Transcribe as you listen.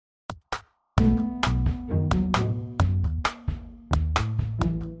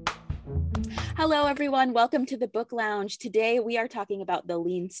Hello, everyone. Welcome to the Book Lounge. Today, we are talking about The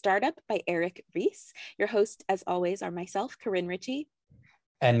Lean Startup by Eric Ries. Your hosts, as always, are myself, Corinne Ritchie.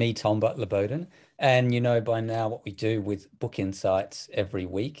 And me, Tom Butler Bowden. And you know by now what we do with Book Insights every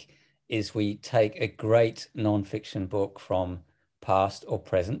week is we take a great nonfiction book from past or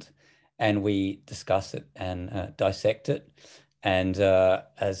present and we discuss it and dissect it. And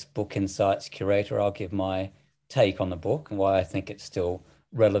as Book Insights curator, I'll give my take on the book and why I think it's still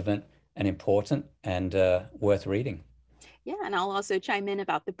relevant and important and worth reading. Yeah, and I'll also chime in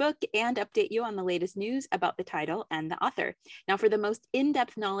about the book and update you on the latest news about the title and the author. Now, for the most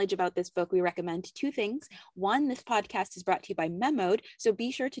in-depth knowledge about this book, we recommend two things. One, this podcast is brought to you by Memode, so be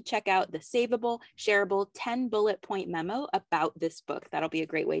sure to check out the savable, shareable 10 bullet point memo about this book. That'll be a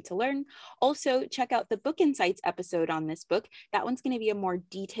great way to learn. Also, check out the Book Insights episode on this book. That one's going to be a more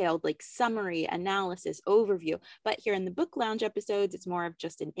detailed, like summary, analysis, overview. But here in the Book Lounge episodes, it's more of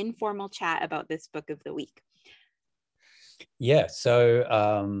just an informal chat about this book of the week. Yeah,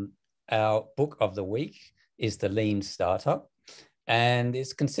 so our book of the week is The Lean Startup, and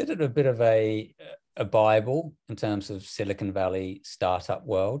it's considered a bit of a Bible in terms of Silicon Valley startup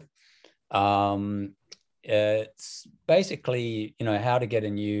world. It's basically, how to get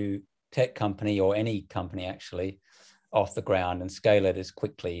a new tech company or any company actually off the ground and scale it as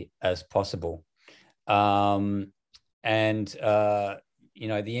quickly as possible. There's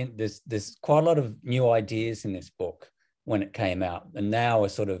quite a lot of new ideas in this book when it came out, and now are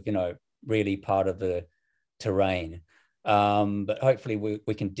sort of, really part of the terrain. But hopefully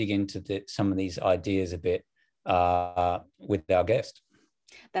we can dig into some of these ideas a bit with our guest.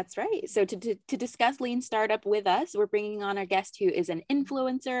 That's right. So to discuss Lean Startup with us, we're bringing on our guest who is an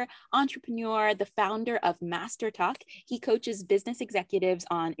influencer, entrepreneur, the founder of Master Talk. He coaches business executives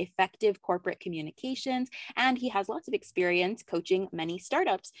on effective corporate communications, and he has lots of experience coaching many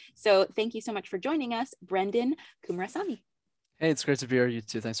startups. So thank you so much for joining us, Brendan Kumarasamy. Hey, it's great to be here, you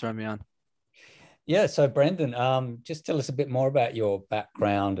two. Thanks for having me on. Yeah, so Brendan, just tell us a bit more about your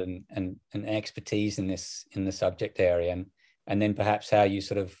background and expertise in the subject area, and then perhaps how you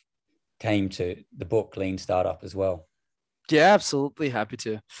sort of came to the book Lean Startup as well. Yeah, absolutely. Happy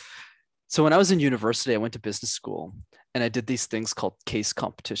to. So when I was in university, I went to business school and I did these things called case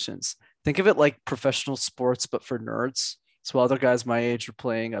competitions. Think of it like professional sports, but for nerds. So while other guys my age were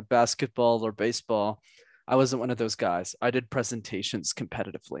playing a basketball or baseball, I wasn't one of those guys. I did presentations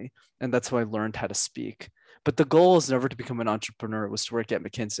competitively, and that's how I learned how to speak. But the goal was never to become an entrepreneur. It was to work at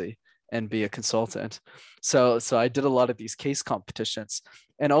McKinsey and be a consultant. So I did a lot of these case competitions.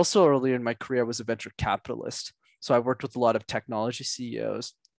 And also earlier in my career, I was a venture capitalist. So I worked with a lot of technology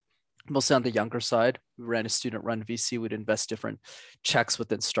CEOs, mostly on the younger side. We ran a student-run VC. We'd invest different checks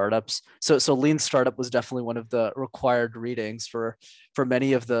within startups. So Lean Startup was definitely one of the required readings for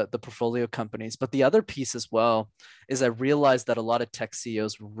many of the portfolio companies. But the other piece as well is I realized that a lot of tech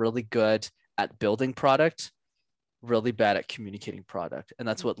CEOs were really good at building product, really bad at communicating product. And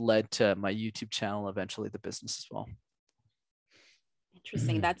that's what led to my YouTube channel, eventually the business as well.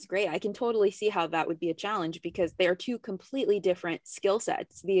 Interesting. That's great. I can totally see how that would be a challenge because they are two completely different skill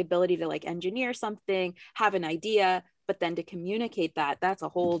sets. The ability to like engineer something, have an idea, but then to communicate that's a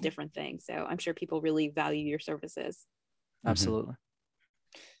whole different thing. So I'm sure people really value your services. Absolutely.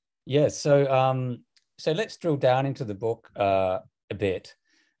 Yeah. So let's drill down into the book a bit.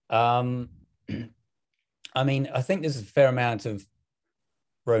 I mean, I think there's a fair amount of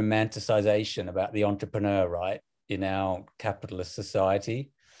romanticization about the entrepreneur, right, in our capitalist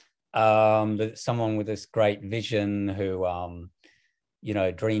society. That someone with this great vision who,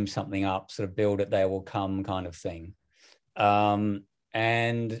 dreams something up, sort of build it, they will come kind of thing. But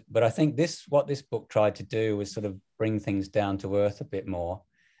I think what this book tried to do was sort of bring things down to earth a bit more.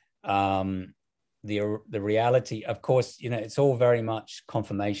 The reality, of course, it's all very much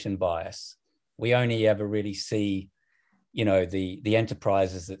confirmation bias. We only ever really see, the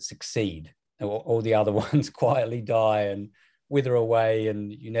enterprises that succeed. All the other ones quietly die and wither away,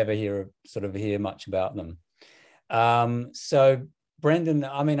 and you never hear much about them. So, Brendan,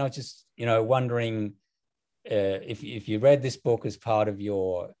 I mean, I was just, wondering if you read this book as part of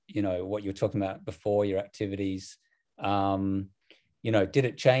your, what you were talking about before, your activities. Did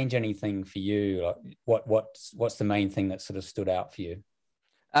it change anything for you? Like, what's the main thing that sort of stood out for you?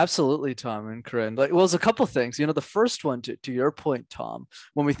 Absolutely, Tom and Corinne. There's a couple of things. The first one, to your point, Tom,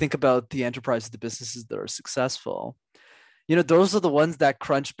 when we think about the enterprises, the businesses that are successful, those are the ones that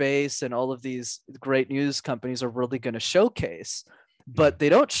Crunchbase and all of these great news companies are really going to showcase. But they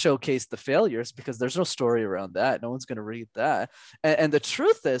don't showcase the failures because there's no story around that. No one's going to read that. And the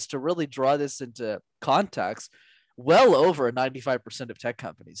truth is, to really draw this into context, well over 95% of tech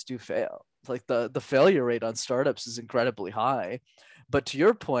companies do fail. Like the failure rate on startups is incredibly high. But to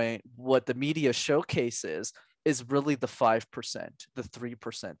your point, what the media showcases is really the 5%, the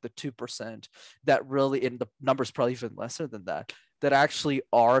 3%, the 2% that really, in the numbers probably even lesser than that, that actually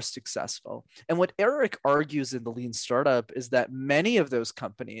are successful. And what Eric argues in the Lean Startup is that many of those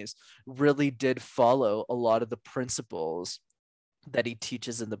companies really did follow a lot of the principles that he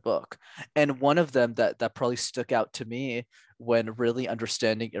teaches in the book. And one of them that probably stuck out to me when really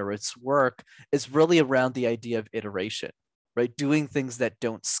understanding Eric's work is really around the idea of iteration, right? Doing things that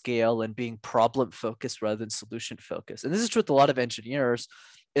don't scale and being problem focused rather than solution focused. And this is true with a lot of engineers,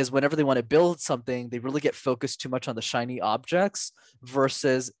 is whenever they want to build something, they really get focused too much on the shiny objects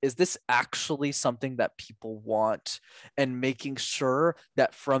versus, is this actually something that people want? And making sure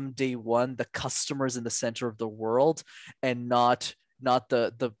that from day one, the customer is in the center of the world and not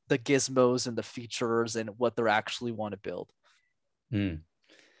the gizmos and the features and what they actually want to build.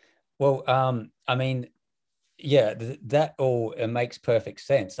 Well, I mean, yeah, that all makes perfect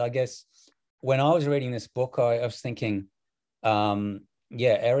sense. I guess when I was reading this book, I was thinking,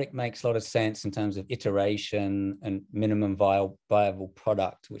 yeah, Eric makes a lot of sense in terms of iteration and minimum viable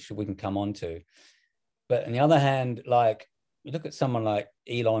product, which we can come on to. But on the other hand, like you look at someone like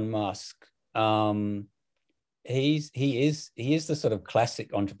Elon Musk, he is the sort of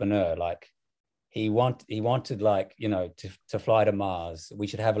classic entrepreneur. Like he wanted like, you know, to fly to Mars. We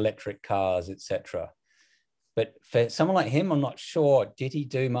should have electric cars, etc. But for someone like him, I'm not sure. Did he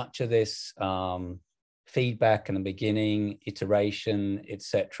do much of this feedback in the beginning, iteration,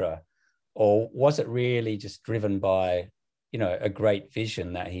 etc., or was it really just driven by, you know, a great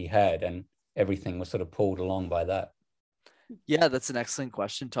vision that he had, and everything was sort of pulled along by that? Yeah, that's an excellent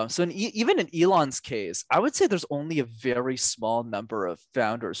question, Tom. So even in Elon's case, I would say there's only a very small number of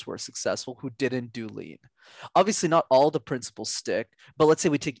founders who are successful who didn't do lean. Obviously, not all the principles stick, but let's say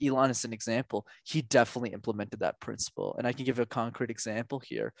we take Elon as an example. He definitely implemented that principle. And I can give a concrete example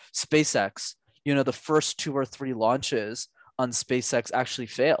here. SpaceX, you know, the first 2 or 3 launches on SpaceX actually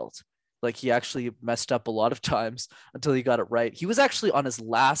failed. Like he actually messed up a lot of times until he got it right. He was actually on his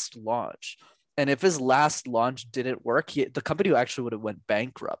last launch. And if his last launch didn't work, the company actually would have went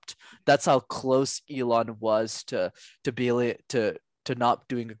bankrupt. That's how close Elon was to be able to not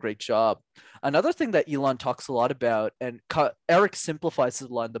doing a great job. Another thing that Elon talks a lot about, and Eric simplifies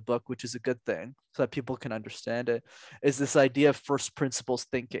it a lot in the book, which is a good thing so that people can understand it, is this idea of first principles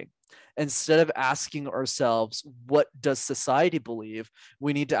thinking. Instead of asking ourselves, what does society believe?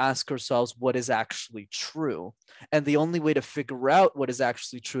 We need to ask ourselves what is actually true. And the only way to figure out what is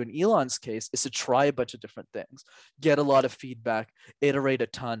actually true in Elon's case is to try a bunch of different things, get a lot of feedback, iterate a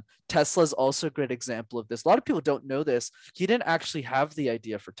ton. Tesla is also a great example of this. A lot of people don't know this. He didn't actually have the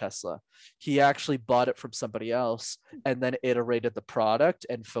idea for Tesla. He actually bought it from somebody else and then iterated the product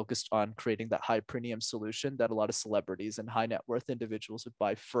and focused on creating that high premium solution that a lot of celebrities and high net worth individuals would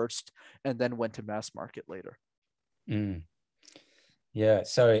buy first and then went to mass market later. Yeah,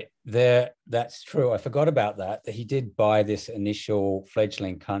 so that's true. I forgot about that he did buy this initial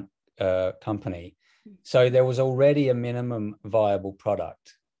fledgling company. So there was already a minimum viable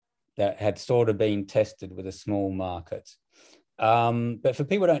product that had sort of been tested with a small market. But for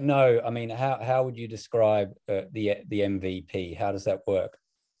people who don't know, I mean, how would you describe the MVP? How does that work?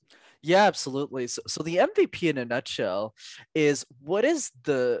 Yeah, absolutely. So the MVP in a nutshell is, what is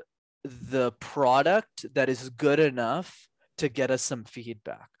the product that is good enough to get us some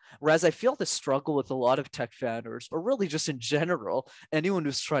feedback? Whereas I feel the struggle with a lot of tech founders, or really just in general, anyone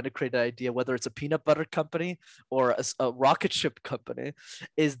who's trying to create an idea, whether it's a peanut butter company or a rocket ship company,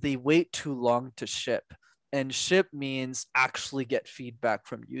 is they wait too long to ship. And ship means actually get feedback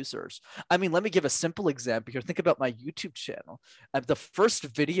from users. I mean, let me give a simple example here. Think about my YouTube channel. The first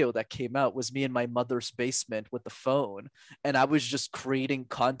video that came out was me in my mother's basement with the phone. And I was just creating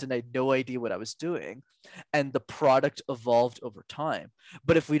content. I had no idea what I was doing. And the product evolved over time.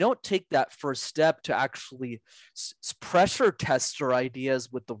 But if we don't take that first step to actually pressure test our ideas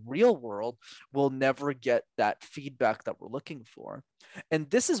with the real world, we'll never get that feedback that we're looking for. And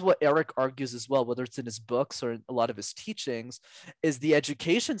this is what Eric argues as well, whether it's in his books or in a lot of his teachings, is the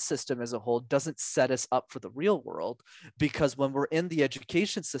education system as a whole doesn't set us up for the real world, because when we're in the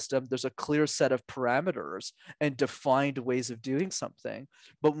education system, there's a clear set of parameters and defined ways of doing something.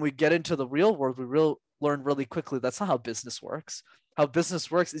 But when we get into the real world, we learn really quickly that's not how business works. How business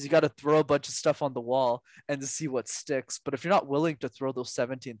works is you got to throw a bunch of stuff on the wall and to see what sticks. But if you're not willing to throw those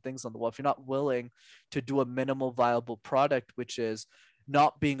 17 things on the wall, if you're not willing to do a minimal viable product, which is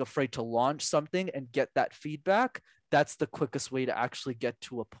not being afraid to launch something and get that feedback that's the quickest way to actually get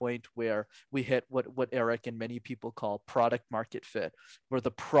to a point where we hit what Eric and many people call product market fit, where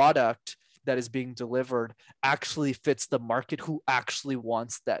the product that is being delivered actually fits the market who actually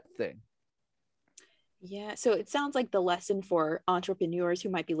wants that thing. Yeah, so it sounds like the lesson for entrepreneurs who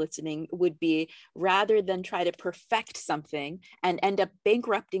might be listening would be, rather than try to perfect something and end up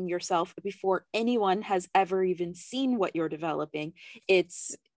bankrupting yourself before anyone has ever even seen what you're developing,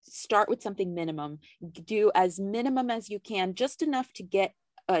 it's start with something minimum. Do as minimum as you can, just enough to get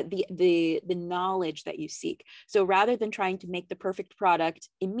the knowledge that you seek. So rather than trying to make the perfect product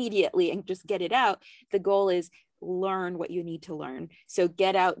immediately and just get it out, the goal is learn what you need to learn. So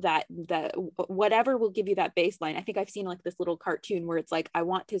get out that whatever will give you that baseline. I think I've seen like this little cartoon where it's like, I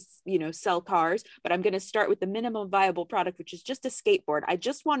want to, sell cars, but I'm going to start with the minimum viable product, which is just a skateboard. I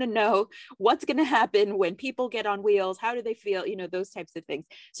just want to know what's going to happen when people get on wheels. How do they feel? Those types of things.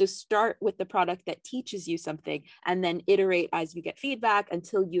 So start with the product that teaches you something, and then iterate as you get feedback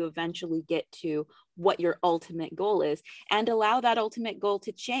until you eventually get to what your ultimate goal is, and allow that ultimate goal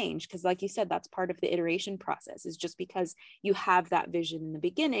to change. Because like you said, that's part of the iteration process. Is just because you have that vision in the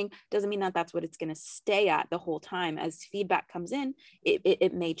beginning doesn't mean that that's what it's going to stay at the whole time. As feedback comes in,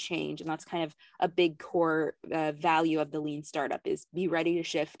 it may change. And that's kind of a big core value of the lean startup, is be ready to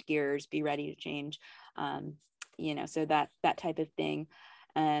shift gears, be ready to change, so that type of thing.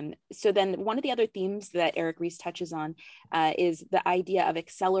 So then one of the other themes that Eric Ries touches on is the idea of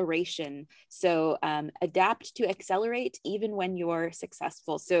acceleration. So adapt to accelerate even when you're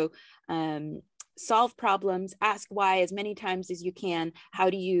successful. So solve problems, ask why as many times as you can. How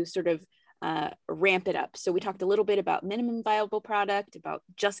do you sort of ramp it up? So we talked a little bit about minimum viable product, about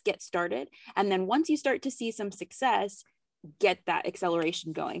just get started. And then once you start to see some success, get that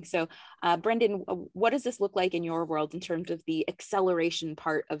acceleration going. So Brendan, what does this look like in your world in terms of the acceleration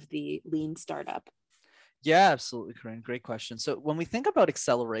part of the lean startup? Yeah, absolutely, Corinne. Great question. So when we think about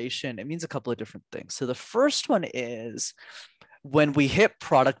acceleration, it means a couple of different things. So the first one is when we hit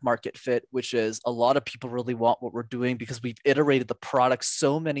product market fit, which is a lot of people really want what we're doing because we've iterated the product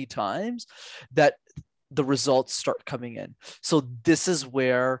so many times that the results start coming in. So this is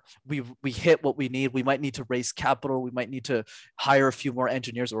where we hit what we need. We might need to raise capital. We might need to hire a few more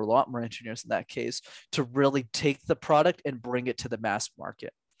engineers, or a lot more engineers in that case, to really take the product and bring it to the mass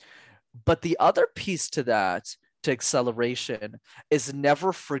market. But the other piece to that, to acceleration, is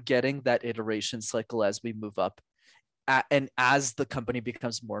never forgetting that iteration cycle as we move up and as the company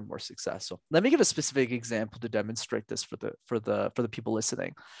becomes more and more successful. Let me give a specific example to demonstrate this for the people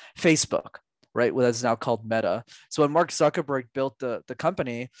listening. Facebook, right? What is now called Meta. So when Mark Zuckerberg built the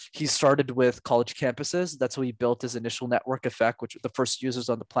company, he started with college campuses. That's what he built his initial network effect, which were the first users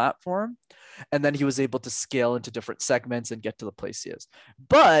on the platform. And then he was able to scale into different segments and get to the place he is.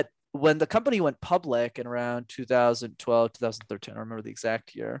 But when the company went public in around 2012, 2013, I don't remember the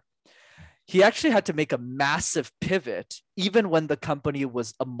exact year, he actually had to make a massive pivot, even when the company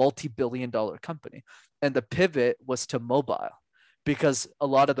was a multi-billion-dollar company. And the pivot was to mobile, because a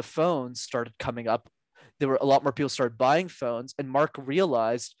lot of the phones started coming up. There were a lot more people started buying phones, and Mark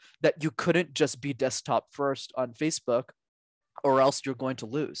realized that you couldn't just be desktop first on Facebook, or else you're going to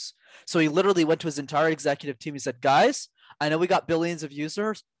lose. So he literally went to his entire executive team. He said, guys, I know we got billions of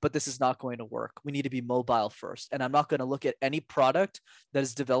users, but this is not going to work. We need to be mobile first. And I'm not going to look at any product that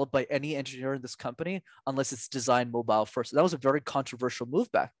is developed by any engineer in this company unless it's designed mobile first. And that was a very controversial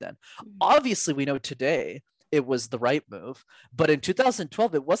move back then. Obviously, we know today it was the right move. But in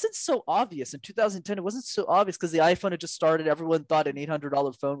 2012, it wasn't so obvious. In 2010, it wasn't so obvious because the iPhone had just started. Everyone thought an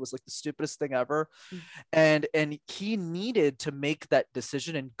 $800 phone was like the stupidest thing ever. And he needed to make that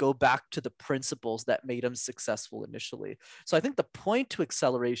decision and go back to the principles that made him successful initially. So I think the point to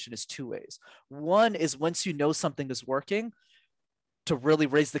acceleration is two ways. One is once you know something is working, to really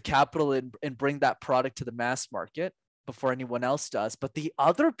raise the capital and bring that product to the mass market before anyone else does. But the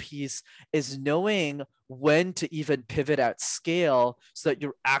other piece is knowing when to even pivot at scale so that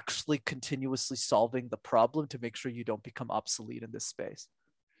you're actually continuously solving the problem to make sure you don't become obsolete in this space.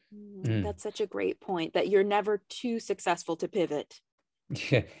 That's such a great point, that you're never too successful to pivot.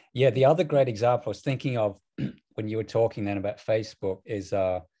 Yeah. The other great example I was thinking of when you were talking then about Facebook is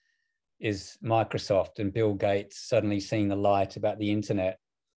Microsoft and Bill Gates suddenly seeing the light about the internet.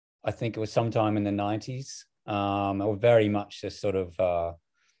 I think it was sometime in the 90s. Or very much this sort of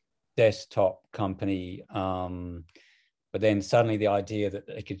desktop company. But then suddenly the idea that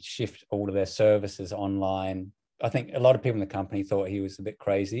they could shift all of their services online. I think a lot of people in the company thought he was a bit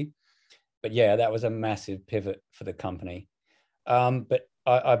crazy. But yeah, that was a massive pivot for the company. But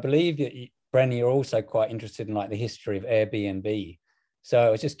I believe that, Brendan, you're also quite interested in like the history of Airbnb. So I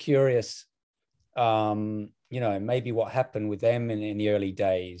was just curious, maybe what happened with them in the early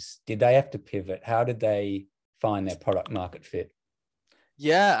days? Did they have to pivot? How did they find their product market fit?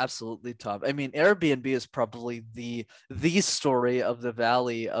 Yeah, absolutely, Tom. I mean, Airbnb is probably the story of the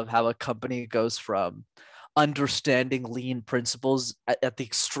valley of how a company goes from understanding lean principles at the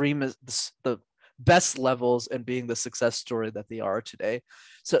extreme, the best levels, and being the success story that they are today.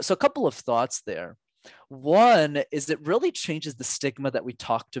 So a couple of thoughts there. One is it really changes the stigma that we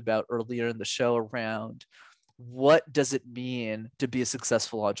talked about earlier in the show around what does it mean to be a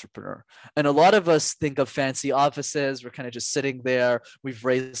successful entrepreneur. And a lot of us think of fancy offices. We're kind of just sitting there. We've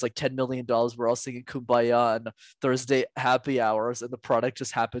raised like $10 million. We're all singing Kumbaya on Thursday happy hours, and the product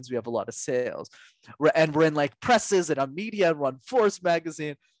just happens. We have a lot of sales. We're in like presses and on media, and we're on Forbes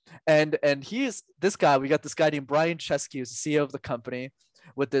magazine. And he's this guy. We got this guy named Brian Chesky, who's the CEO of the company,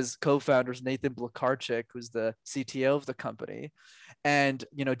 with his co-founders Nathan Blakarczyk, who's the CTO of the company, and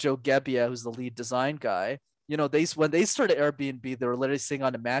Joe Gebbia, who's the lead design guy. When they started Airbnb, they were literally sitting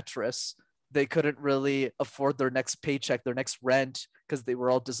on a mattress. They couldn't really afford their next paycheck, their next rent, because they were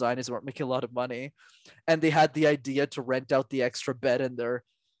all designers and weren't making a lot of money. And they had the idea to rent out the extra bed in their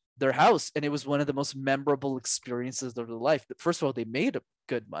house. And it was one of the most memorable experiences of their life. First of all, they made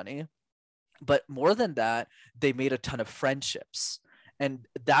good money, but more than that, they made a ton of friendships. And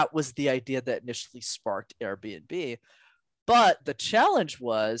that was the idea that initially sparked Airbnb. But the challenge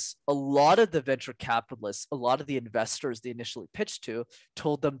was a lot of the venture capitalists, a lot of the investors they initially pitched to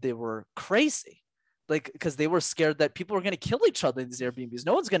told them they were crazy, because they were scared that people were going to kill each other in these Airbnbs.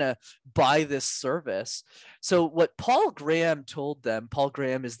 No one's going to buy this service. So what Paul Graham told them, Paul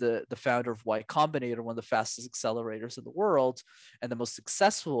Graham is the founder of Y Combinator, one of the fastest accelerators in the world and the most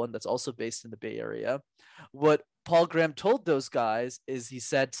successful one that's also based in the Bay Area. What Paul Graham told those guys is he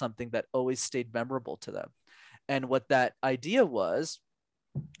said something that always stayed memorable to them. And what that idea was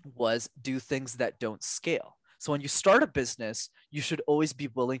do things that don't scale. So when you start a business, you should always be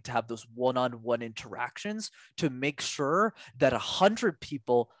willing to have those one-on-one interactions to make sure that 100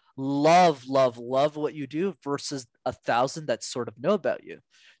 people love what you do versus 1,000 that sort of know about you.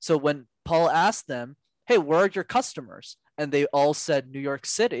 So when Paul asked them, hey, where are your customers? And they all said New York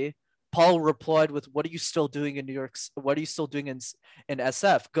City. Paul replied with, what are you still doing in New York? What are you still doing in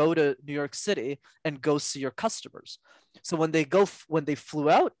SF? Go to New York City and go see your customers. So when they flew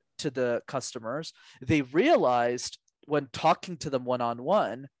out to the customers, they realized when talking to them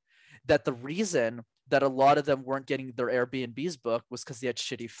one-on-one that the reason that a lot of them weren't getting their Airbnb's booked was because they had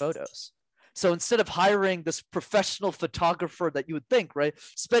shitty photos. So instead of hiring this professional photographer that you would think, right,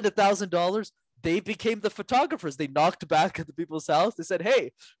 spend $1,000, they became the photographers. They knocked back at the people's house. They said,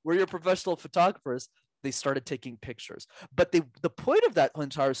 hey, we're your professional photographers. They started taking pictures. But the point of that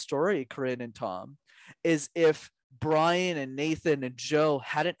entire story, Corinne and Tom, is if Brian and Nathan and Joe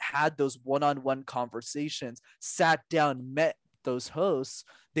hadn't had those one-on-one conversations, sat down, met those hosts,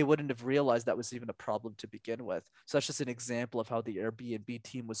 they wouldn't have realized that was even a problem to begin with. So that's just an example of how the Airbnb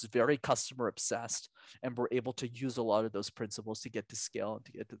team was very customer obsessed and were able to use a lot of those principles to get to scale and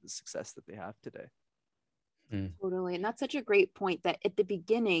to get to the success that they have today. Totally. And that's such a great point that at the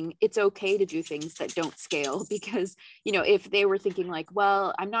beginning, it's okay to do things that don't scale because, if they were thinking like,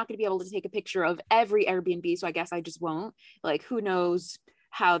 well, I'm not going to be able to take a picture of every Airbnb, so I guess I just won't, like, who knows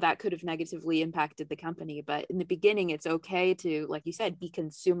how that could have negatively impacted the company. But in the beginning, it's okay to, like you said, be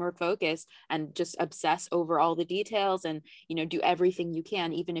consumer focused and just obsess over all the details and, do everything you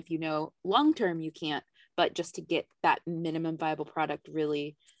can, even if long-term you can't, but just to get that minimum viable product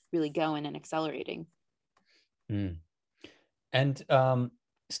really, really going and accelerating. And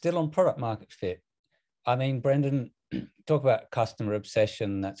still on product market fit, I mean, Brendan, talk about customer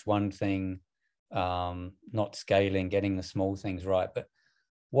obsession. That's one thing, not scaling, getting the small things right. But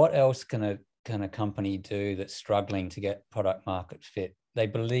what else can a company do that's struggling to get product market fit? They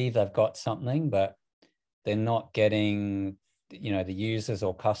believe they've got something, but they're not getting, the users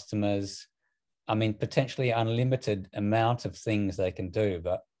or customers. I mean, potentially unlimited amount of things they can do,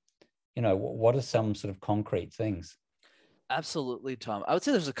 but what are some sort of concrete things? Absolutely, Tom. I would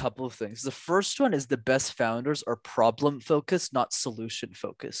say there's a couple of things. The first one is the best founders are problem focused, not solution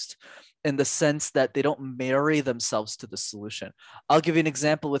focused, in the sense that they don't marry themselves to the solution. I'll give you an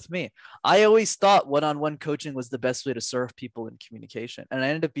example with me. I always thought one-on-one coaching was the best way to serve people in communication, and I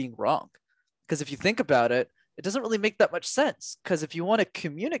ended up being wrong. Because if you think about it, it doesn't really make that much sense. Because if you want to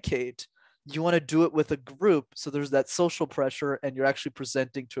communicate, You want to do it with a group. So there's that social pressure and you're actually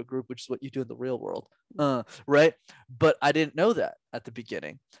presenting to a group, which is what you do in the real world. Right. But I didn't know that at the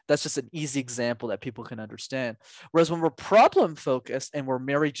beginning. That's just an easy example that people can understand. Whereas when we're problem focused and we're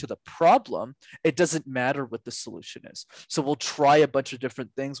married to the problem, it doesn't matter what the solution is. So we'll try a bunch of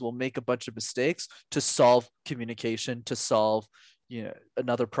different things. We'll make a bunch of mistakes to solve communication, to solve,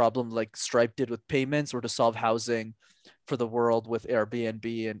 another problem like Stripe did with payments, or to solve housing for the world with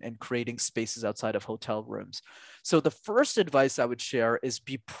Airbnb and creating spaces outside of hotel rooms. So the first advice I would share is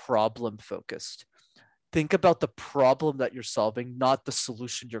be problem focused. Think about the problem that you're solving, not the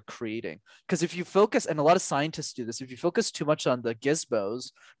solution you're creating. Because if you focus, and a lot of scientists do this, if you focus too much on the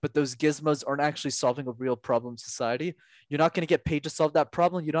gizmos, but those gizmos aren't actually solving a real problem in society, you're not going to get paid to solve that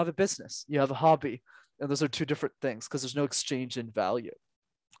problem. You don't have a business, you have a hobby. And those are two different things because there's no exchange in value.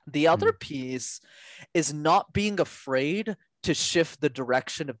 The other piece is not being afraid to shift the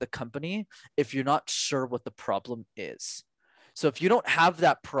direction of the company if you're not sure what the problem is. So if you don't have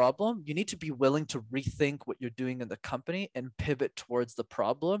that problem, you need to be willing to rethink what you're doing in the company and pivot towards the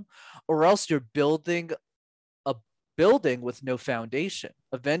problem, or else you're building a building with no foundation.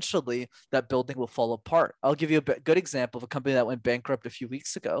 Eventually, that building will fall apart. I'll give you a good example of a company that went bankrupt a few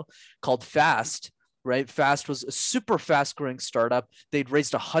weeks ago called Fast. Right? Fast was a super fast growing startup. They'd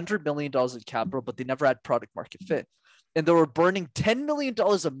raised $100 million in capital, but they never had product market fit. And they were burning $10 million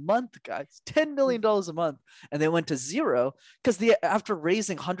a month, guys, $10 million a month. And they went to zero because after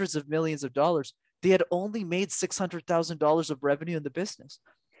raising hundreds of millions of dollars, they had only made $600,000 of revenue in the business.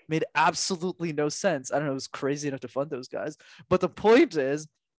 Made absolutely no sense. I don't know, it was crazy enough to fund those guys. But the point is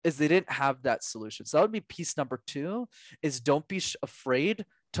they didn't have that solution. So that would be piece number 2, is don't be afraid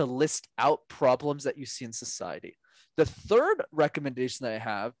to list out problems that you see in society. The third recommendation that I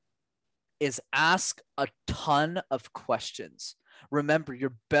have is ask a ton of questions. Remember,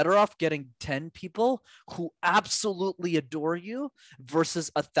 you're better off getting 10 people who absolutely adore you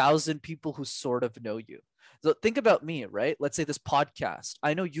versus 1,000 people who sort of know you. So think about me, right? Let's say this podcast.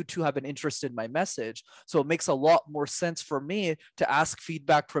 I know you two have an interest in my message, so it makes a lot more sense for me to ask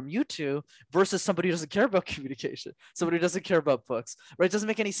feedback from you two versus somebody who doesn't care about communication, somebody who doesn't care about books, right? It doesn't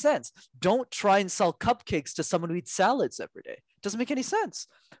make any sense. Don't try and sell cupcakes to someone who eats salads every day. It doesn't make any sense.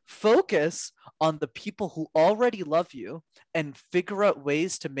 Focus on the people who already love you and figure out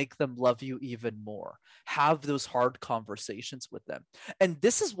ways to make them love you even more. Have those hard conversations with them. And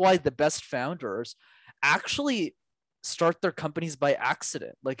this is why the best founders actually start their companies by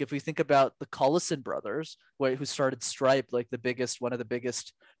accident. Like if we think about the Collison brothers, who started Stripe, like one of the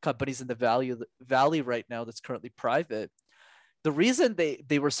biggest companies in the Valley right now that's currently private. The reason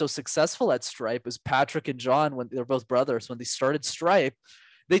they were so successful at Stripe is Patrick and John, when they're both brothers, when they started Stripe,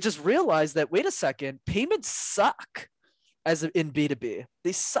 they just realized that, wait a second, payments suck in B2B.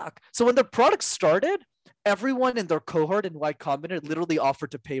 They suck. So when their product started, everyone in their cohort in Y Combinator literally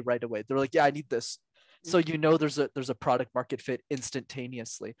offered to pay right away. They're like, yeah, I need this. So there's a product market fit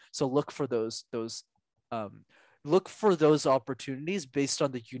instantaneously. So look for those opportunities based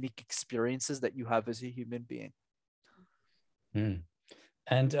on the unique experiences that you have as a human being.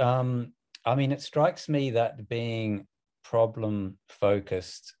 And I mean, it strikes me that being problem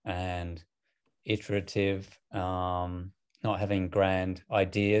focused and iterative, not having grand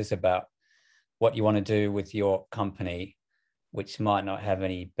ideas about what you want to do with your company, which might not have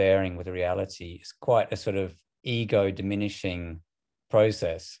any bearing with reality, is quite a sort of ego diminishing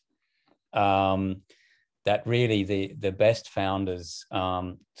process. That really the best founders,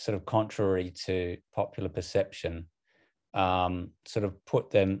 sort of contrary to popular perception, sort of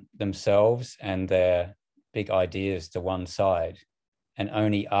put themselves and their big ideas to one side, and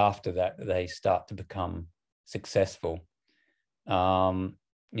only after that they start to become successful.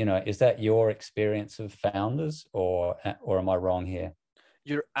 Is that your experience of founders, or am I wrong here?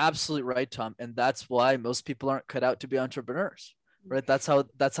 You're absolutely right, Tom. And that's why most people aren't cut out to be entrepreneurs, right? That's how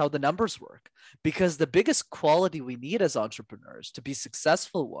the numbers work. Because the biggest quality we need as entrepreneurs to be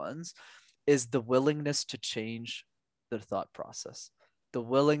successful ones is the willingness to change their thought process, the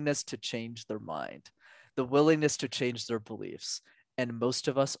willingness to change their mind, the willingness to change their beliefs. And most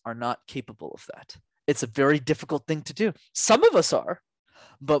of us are not capable of that. It's a very difficult thing to do. Some of us are,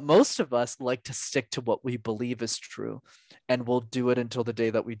 but most of us like to stick to what we believe is true, and we'll do it until the day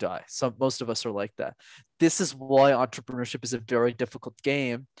that we die. So most of us are like that. This is why entrepreneurship is a very difficult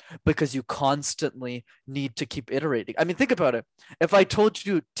game, because you constantly need to keep iterating. I mean, think about it. If I told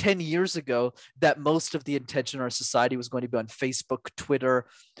you 10 years ago that most of the attention in our society was going to be on Facebook, Twitter,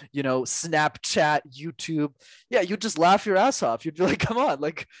 Snapchat, YouTube, yeah, you'd just laugh your ass off. You'd be like, come on,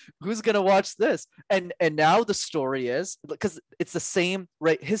 like, who's going to watch this? And now the story is, because it's the same,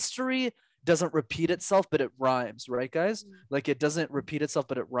 right? History doesn't repeat itself, but it rhymes, right, guys? Like it doesn't repeat itself,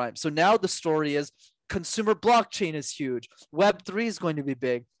 but it rhymes. So now the story is consumer blockchain is huge. Web3 is going to be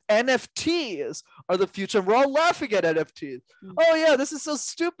big. NFTs are the future. We're all laughing at NFTs. Oh yeah, this is so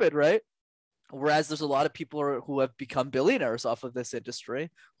stupid, right? Whereas there's a lot of people who have become billionaires off of this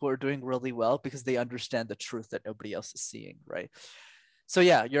industry who are doing really well because they understand the truth that nobody else is seeing, right? So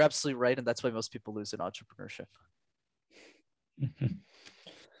yeah, you're absolutely right. And that's why most people lose in entrepreneurship.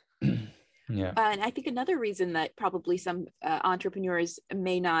 Yeah. And I think another reason that probably some entrepreneurs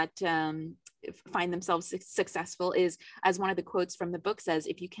may not find themselves successful is, as one of the quotes from the book says,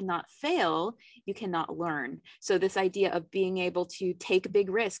 if you cannot fail, you cannot learn. So this idea of being able to take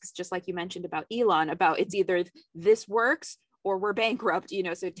big risks, just like you mentioned about Elon, about it's either this works or we're bankrupt, you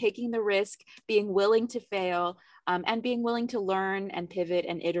know, so taking the risk, being willing to fail, and being willing to learn and pivot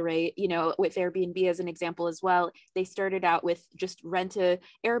and iterate, you know, with Airbnb as an example as well. They started out with just rent a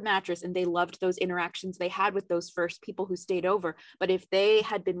air mattress and they loved those interactions they had with those first people who stayed over. But if they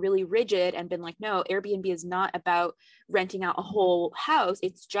had been really rigid and been like, no, Airbnb is not about renting out a whole house,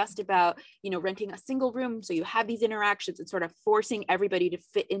 it's just about, you know, renting a single room. So you have these interactions and sort of forcing everybody to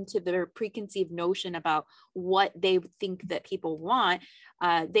fit into their preconceived notion about what they think that people want,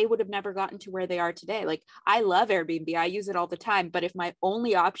 they would have never gotten to where they are today. Like, I love Airbnb, I use it all the time, but if my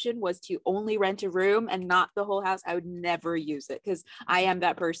only option was to only rent a room and not the whole house, I would never use it, because I am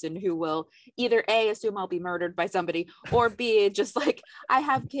that person who will either A, assume I'll be murdered by somebody, or B, just like, I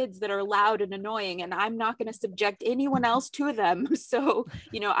have kids that are loud and annoying and I'm not going to subject anyone else to them. So,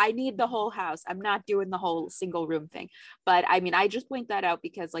 you know, I need the whole house. I'm not doing the whole single room thing. But I mean, I just point that out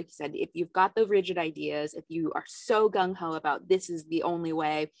because, like you said, if you've got the rigid ideas, if you are so gung-ho about this is the only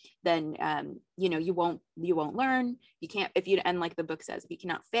way, then you know, you won't learn. You can't, if you, and like the book says, if you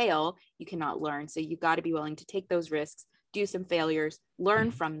cannot fail, you cannot learn. So you got to be willing to take those risks, do some failures, learn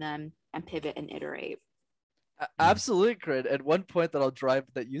from them, and pivot and iterate. Absolutely, Corinne. And one point that I'll drive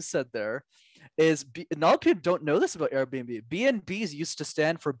that you said there is, a lot of people don't know this about Airbnb. B&Bs used to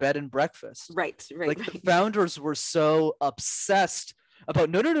stand for bed and breakfast. Right. Like the founders were so obsessed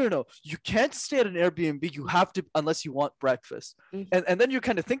about no, you can't stay at an Airbnb, you have to, unless you want breakfast. And then you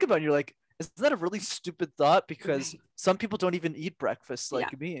kind of think about it and you're like, is that a really stupid thought? Because some people don't even eat breakfast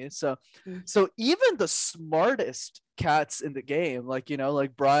like me. So even the smartest cats in the game, like, you know,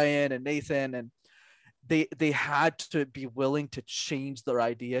 like Brian and Nathan, and they had to be willing to change their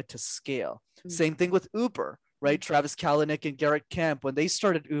idea to scale. Same thing with Uber, right? Travis Kalanick and Garrett Camp, when they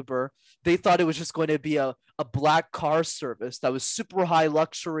started Uber, they thought it was just going to be a black car service that was super high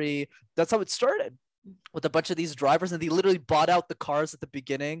luxury. That's how it started, with a bunch of these drivers, and they literally bought out the cars at the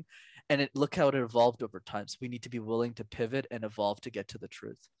beginning, and look how it evolved over time. So we need to be willing to pivot and evolve to get to the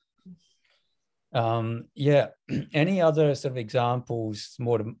truth. Yeah. Any other sort of examples,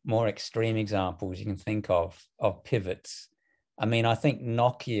 more extreme examples you can think of pivots? I mean, I think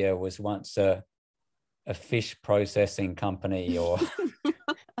Nokia was once a fish processing company, or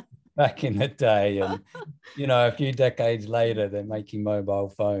back in the day, and you know, a few decades later, they're making mobile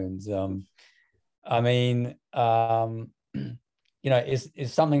phones. I mean, you know, is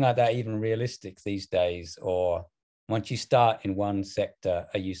something like that even realistic these days? Or once you start in one sector,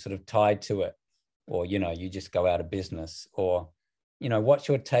 are you sort of tied to it? Or, you know, you just go out of business? Or, you know, what's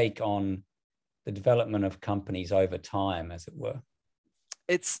your take on the development of companies over time, as it were?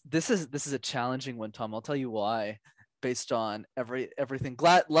 This is a challenging one, Tom. I'll tell you why, based on everything.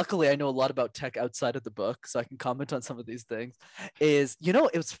 Luckily, I know a lot about tech outside of the book, so I can comment on some of these things. Is, you know,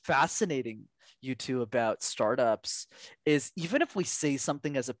 it was fascinating, you two, about startups, is even if we say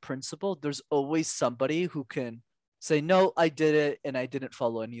something as a principle, there's always somebody who can say, no, I did it and I didn't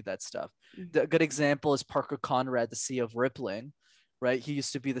follow any of that stuff. The good example is Parker Conrad, the CEO of Rippling, right? He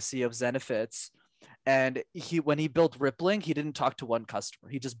used to be the CEO of Zenefits. And when he built Rippling, he didn't talk to one customer.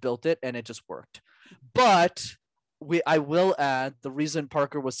 He just built it and it just worked. But I will add, the reason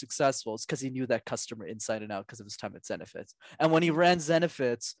Parker was successful is because he knew that customer inside and out because of his time at Zenefits. And when he ran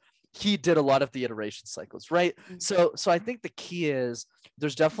Zenefits, he did a lot of the iteration cycles, right? So I think the key is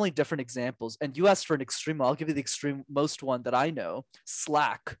there's definitely different examples. And you asked for an extreme. I'll give you the extreme most one that I know,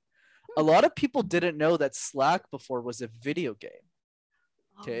 Slack. A lot of people didn't know that Slack before was a video game.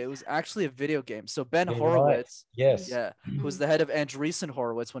 Okay, it was actually a video game. So Ben Horowitz, who was the head of Andreessen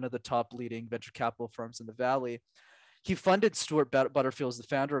Horowitz, one of the top leading venture capital firms in the Valley, he funded Stuart Butterfield as the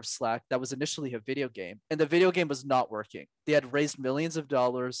founder of Slack. That was initially a video game, and the video game was not working. They had raised millions of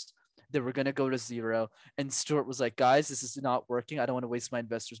dollars. They were going to go to zero. And Stuart was like, guys, this is not working. I don't want to waste my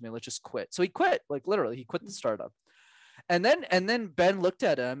investors' money. Let's just quit. So he quit, like literally, he quit the startup. And then Ben looked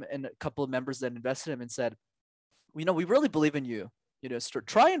at him, and a couple of members that invested in him, and said, you know, we really believe in you.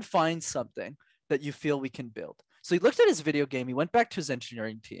 Try and find something that you feel we can build. So he looked at his video game, he went back to his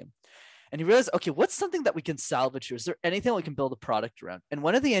engineering team, and he realized, okay, what's something that we can salvage here? Is there anything we can build a product around? And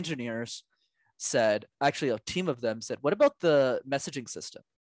one of the engineers said, actually a team of them said, what about the messaging system?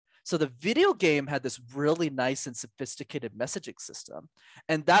 So the video game had this really nice and sophisticated messaging system.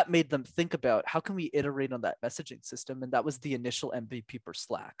 And that made them think about how can we iterate on that messaging system? And that was the initial MVP for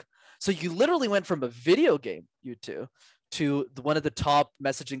Slack. So you literally went from a video game, you two, to one of the top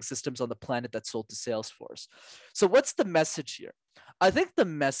messaging systems on the planet that sold to Salesforce. So what's the message here? I think the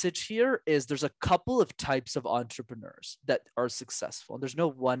message here is there's a couple of types of entrepreneurs that are successful. There's no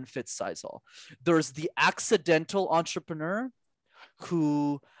one fits size all. There's the accidental entrepreneur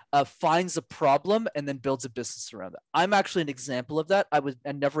who finds a problem and then builds a business around it. I'm actually an example of that. I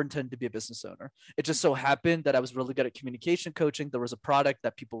never intended to be a business owner. It just so happened that I was really good at communication coaching. There was a product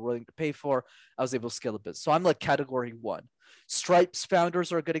that people were willing to pay for. I was able to scale the business. So I'm like category one. Stripe's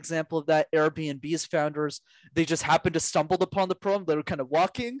founders are a good example of that. Airbnb's founders, they just happened to stumble upon the problem. They were kind of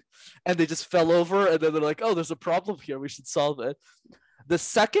walking and they just fell over, and then they're like, oh, there's a problem here. We should solve it. The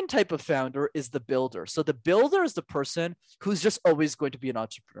second type of founder is the builder. So the builder is the person who's just always going to be an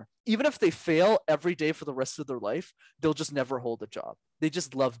entrepreneur. Even if they fail every day for the rest of their life, they'll just never hold a job. They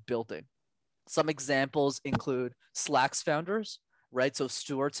just love building. Some examples include Slack's founders, right? So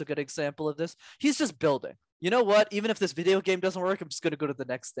Stuart's a good example of this. He's just building. You know what? Even if this video game doesn't work, I'm just going to go to the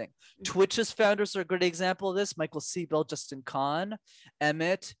next thing. Twitch's founders are a good example of this. Michael Seibel, Justin Kahn,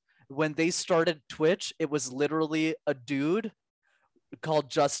 Emmett. When they started Twitch, it was literally a dude called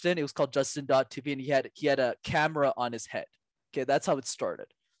Justin. It was called Justin.tv, and he had a camera on his head. Okay, that's how it started.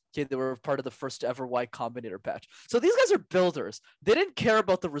 Okay, they were part of the first ever Y Combinator patch. So these guys are builders. They didn't care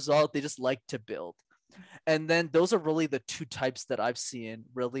about the result. They just like to build. And then those are really the two types that I've seen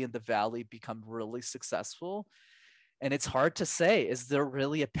really in the Valley become really successful. And it's hard to say, is there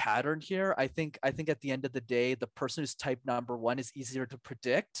really a pattern here? I think at the end of the day, the person who's type number one is easier to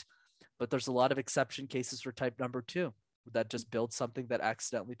predict, but there's a lot of exception cases for type number two that just builds something that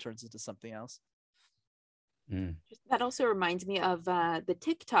accidentally turns into something else. That also reminds me of the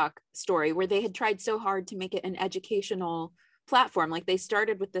TikTok story where they had tried so hard to make it an educational platform. Like they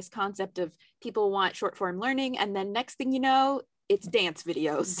started with this concept of people want short form learning, and then next thing you know, it's dance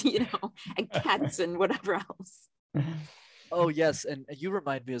videos, and cats and whatever else. Oh yes, and you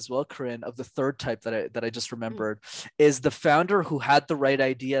remind me as well, Corinne, of the third type that I just remembered is the founder who had the right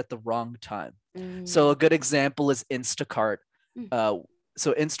idea at the wrong time. So a good example is Instacart.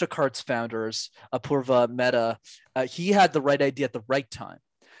 So Instacart's founders, Apurva Mehta, he had the right idea at the right time.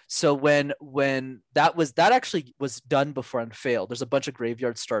 So when that actually was done before and failed, there's a bunch of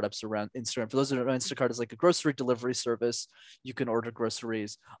graveyard startups around Instagram. For those who don't know, Instacart is like a grocery delivery service. You can order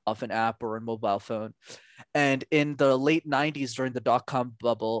groceries off an app or a mobile phone. And in the late 90s, during the dot-com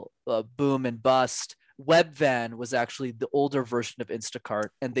bubble boom and bust, Webvan was actually the older version of Instacart,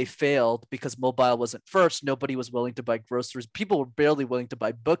 and they failed because mobile wasn't first. Nobody was willing to buy groceries. People were barely willing to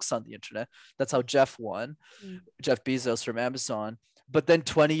buy books on the internet. That's how Jeff won, Jeff Bezos from Amazon. But then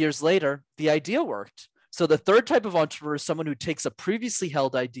 20 years later, the idea worked. So the third type of entrepreneur is someone who takes a previously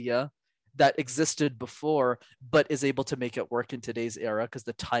held idea that existed before, but is able to make it work in today's era because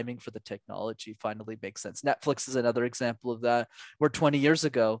the timing for the technology finally makes sense. Netflix is another example of that, where 20 years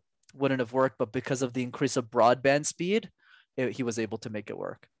ago wouldn't have worked, but because of the increase of broadband speed, he was able to make it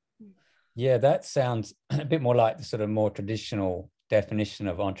work. Yeah, that sounds a bit more like the sort of more traditional definition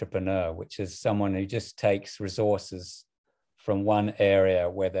of entrepreneur, which is someone who just takes resources from one area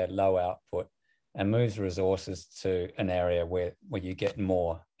where they're low output and moves resources to an area where you get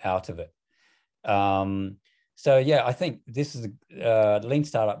more out of it. So yeah, I think this is Lean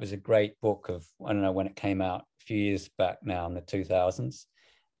Startup is a great book of, I don't know when it came out, a few years back now in the 2000s,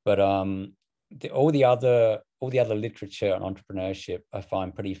 but all the other literature on entrepreneurship I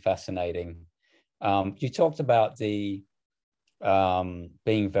find pretty fascinating. You talked about the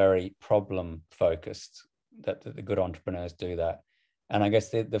being very problem focused, that the good entrepreneurs do that. And I guess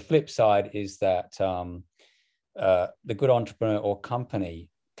the flip side is that the good entrepreneur or company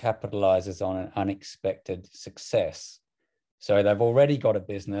capitalizes on an unexpected success. So they've already got a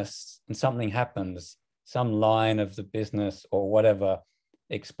business and something happens, some line of the business or whatever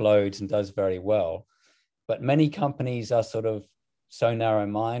explodes and does very well. But many companies are sort of so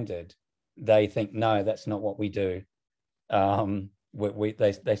narrow-minded, they think, no, that's not what we do.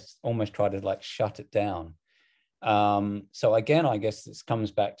 They almost try to like shut it down. So again, I guess this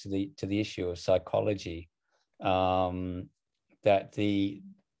comes back to the issue of psychology, that the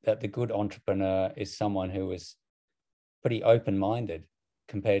good entrepreneur is someone who is pretty open-minded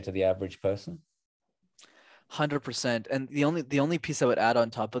compared to the average person. 100%. And the only piece I would add on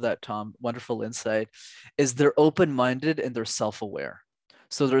top of that, Tom, wonderful insight, is they're open-minded and they're self-aware.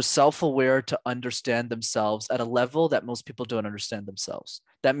 So they're self-aware to understand themselves at a level that most people don't understand themselves.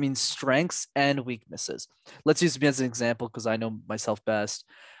 That means strengths and weaknesses. Let's use me as an example because I know myself best.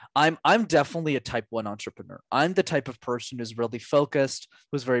 I'm definitely a type 1 entrepreneur. I'm the type of person who's really focused,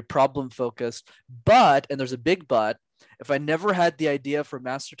 who's very problem focused. But, and there's a big but, if I never had the idea for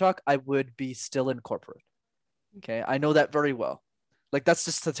Master Talk, I would be still in corporate. Okay. I know that very well. Like that's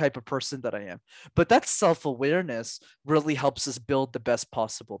just the type of person that I am. But that self-awareness really helps us build the best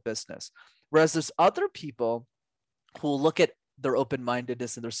possible business. Whereas there's other people who will look at their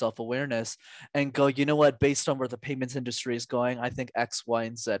open-mindedness and their self-awareness and go, you know what, based on where the payments industry is going, I think X, Y,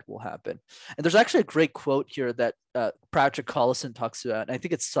 and Z will happen. And there's actually a great quote here that Patrick Collison talks about, and I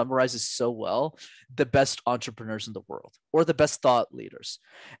think it summarizes so well the best entrepreneurs in the world or the best thought leaders.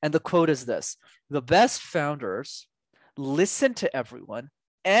 And the quote is this: the best founders listen to everyone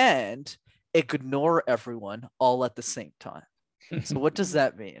and ignore everyone all at the same time. So what does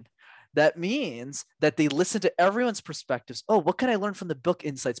that mean? That means that they listen to everyone's perspectives. Oh, what can I learn from the Book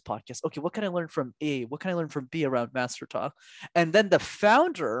Insights podcast? Okay, what can I learn from A? What can I learn from B around Master Talk? And then the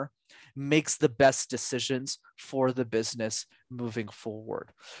founder makes the best decisions for the business moving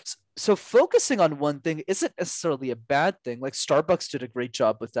forward. So focusing on one thing isn't necessarily a bad thing. Like Starbucks did a great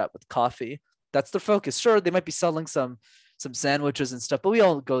job with that with coffee. That's their focus. Sure, they might be selling some sandwiches and stuff, but we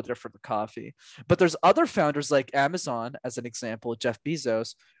all go there for the coffee. But there's other founders like Amazon, as an example, Jeff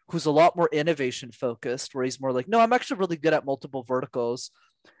Bezos, who's a lot more innovation focused, where he's more like, no, I'm actually really good at multiple verticals.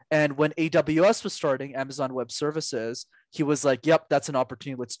 And when AWS was starting, Amazon Web Services, he was like, yep, that's an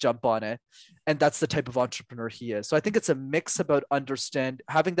opportunity. Let's jump on it. And that's the type of entrepreneur he is. So I think it's a mix about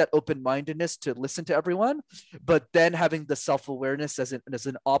having that open-mindedness to listen to everyone, but then having the self-awareness as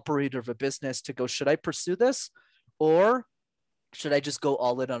an operator of a business to go, should I pursue this? Or should I just go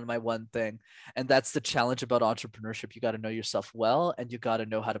all in on my one thing? And that's the challenge about entrepreneurship. You got to know yourself well, and you got to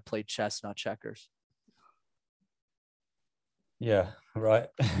know how to play chess, not checkers. Yeah, right.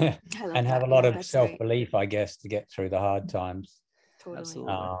 And have a lot of self-belief, right, I guess, to get through the hard times.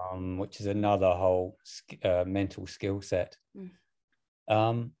 Totally. Which is another whole mental skill set.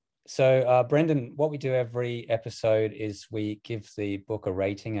 So Brendan, what we do every episode is we give the book a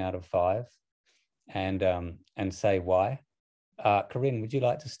rating out of 5 and say why. Corinne, would you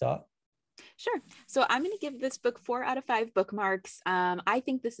like to start? Sure. So I'm going to give this book 4 out of 5 bookmarks. I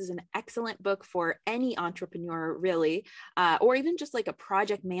think this is an excellent book for any entrepreneur, really, or even just like a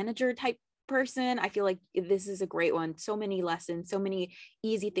project manager type person. I feel like this is a great one. So many lessons, so many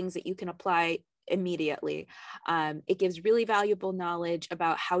easy things that you can apply immediately. It gives really valuable knowledge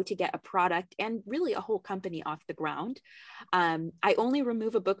about how to get a product and really a whole company off the ground. I only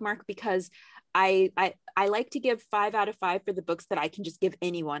remove a bookmark because I like to give 5 out of 5 for the books that I can just give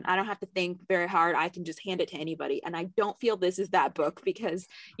anyone. I don't have to think very hard. I can just hand it to anybody. And I don't feel this is that book, because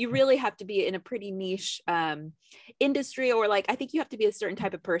you really have to be in a pretty niche industry, or like, I think you have to be a certain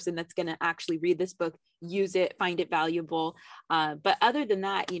type of person that's going to actually read this book, use it, find it valuable. But other than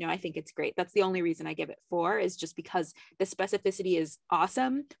that, I think it's great. That's the only reason I give it 4, is just because the specificity is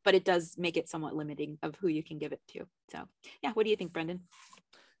awesome, but it does make it somewhat limiting of who you can give it to. So yeah, what do you think, Brendan?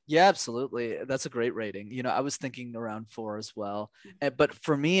 Yeah, absolutely. That's a great rating. I was thinking around 4 as well. But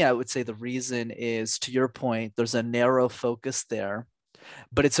for me, I would say the reason is, to your point, there's a narrow focus there,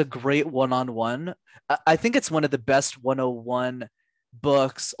 but it's a great one-on-one. I think it's one of the best 101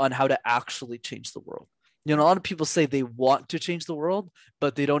 books on how to actually change the world. A lot of people say they want to change the world,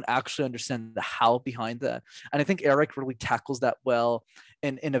 but they don't actually understand the how behind that. And I think Eric really tackles that well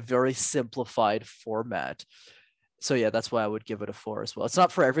in a very simplified format. So yeah, that's why I would give it a 4 as well. It's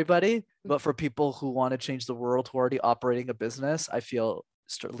not for everybody, but for people who want to change the world, who are already operating a business, I feel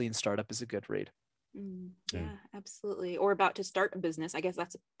Lean Startup is a good read. Yeah, absolutely. Or about to start a business. I guess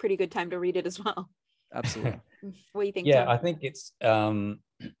that's a pretty good time to read it as well. Absolutely. What do you think, Yeah, Tom? I think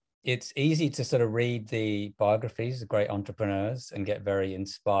it's easy to sort of read the biographies of great entrepreneurs and get very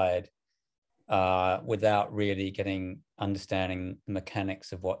inspired without really understanding the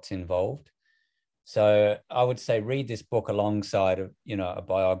mechanics of what's involved. So I would say read this book alongside of, a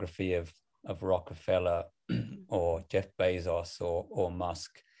biography of Rockefeller or Jeff Bezos or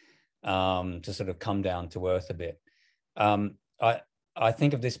Musk, to sort of come down to earth a bit. I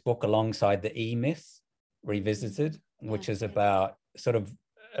think of this book alongside the E-Myth Revisited, which is about a sort of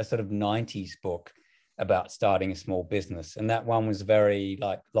 90s book about starting a small business. And that one was very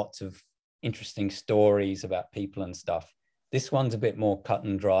lots of interesting stories about people and stuff. This one's a bit more cut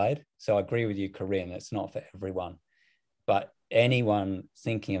and dried. So I agree with you, Corinne, it's not for everyone. But anyone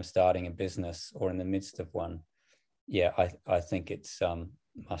thinking of starting a business or in the midst of one, yeah, I think it's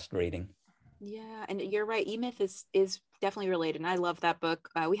must reading. Yeah, and you're right. E-Myth is definitely related, and I love that book.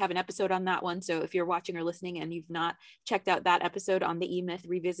 We have an episode on that one, so if you're watching or listening and you've not checked out that episode on the E-Myth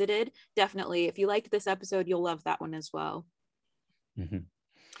Revisited, definitely, if you liked this episode, you'll love that one as well. Mm-hmm.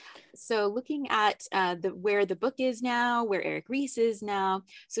 So looking at where the book is now, where Eric Ries is now.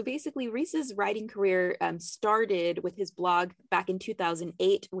 So basically Ries's writing career started with his blog back in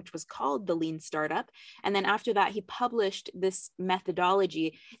 2008, which was called The Lean Startup. And then after that, he published this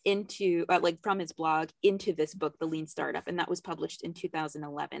methodology into from his blog into this book, The Lean Startup. And that was published in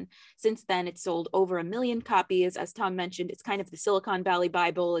 2011. Since then, it's sold over 1 million copies. As Tom mentioned, it's kind of the Silicon Valley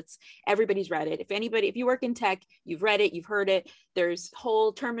Bible. It's everybody's read it. If you work in tech, you've read it, you've heard it. There's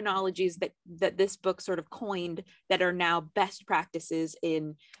whole terminologies that this book sort of coined that are now best practices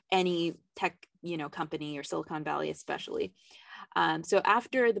in any tech, company or Silicon Valley especially. So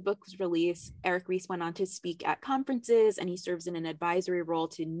after the book was released, Eric Ries went on to speak at conferences, and he serves in an advisory role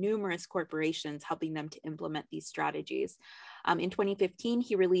to numerous corporations, helping them to implement these strategies. In 2015,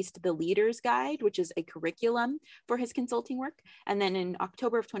 he released The Leader's Guide, which is a curriculum for his consulting work. And then in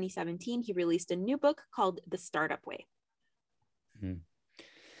October of 2017, he released a new book called The Startup Way.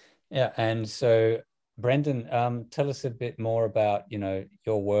 Yeah, and so Brendan, tell us a bit more about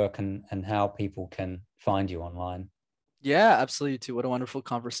your work and how people can find you online. Yeah, absolutely too. What a wonderful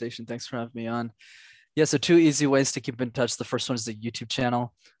conversation. Thanks for having me on. Yeah, so 2 easy ways to keep in touch. The first one is the YouTube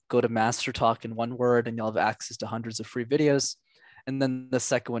channel. Go to Master Talk in one word, and you'll have access to hundreds of free videos. And then the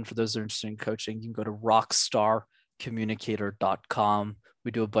second one, for those that are interested in coaching, you can go to rockstarcommunicator.com. We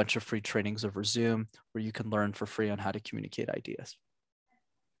do a bunch of free trainings over Zoom where you can learn for free on how to communicate ideas.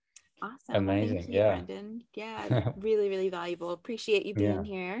 Awesome. Amazing. Thank you, Brendan. Yeah, really, really valuable. Appreciate you being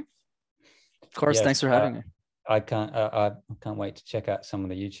here. Of course. Yes, thanks for having me. I can't wait to check out some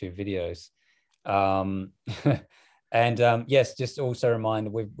of the YouTube videos. And yes, just also a reminder,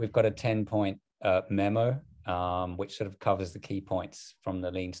 we've got a 10-point memo, which sort of covers the key points from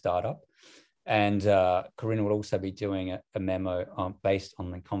the Lean Startup. And Corinne will also be doing a memo based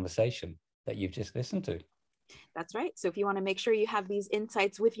on the conversation that you've just listened to. That's right. So if you want to make sure you have these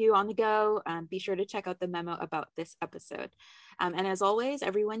insights with you on the go, be sure to check out the memo about this episode. And as always,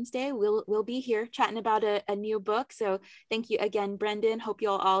 every Wednesday, we'll be here chatting about a new book. So thank you again, Brendan. Hope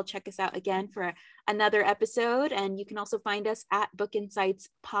you'll all check us out again for another episode. And you can also find us at Book Insights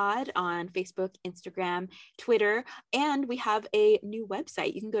Pod on Facebook, Instagram, Twitter. And we have a new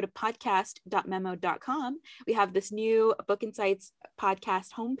website. You can go to podcast.memo.com. We have this new Book Insights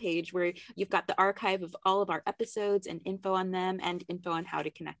podcast homepage where you've got the archive of all of our episodes and info on them and info on how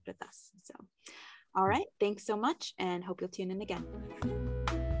to connect with us. So, all right. Thanks so much, and hope you'll tune in again.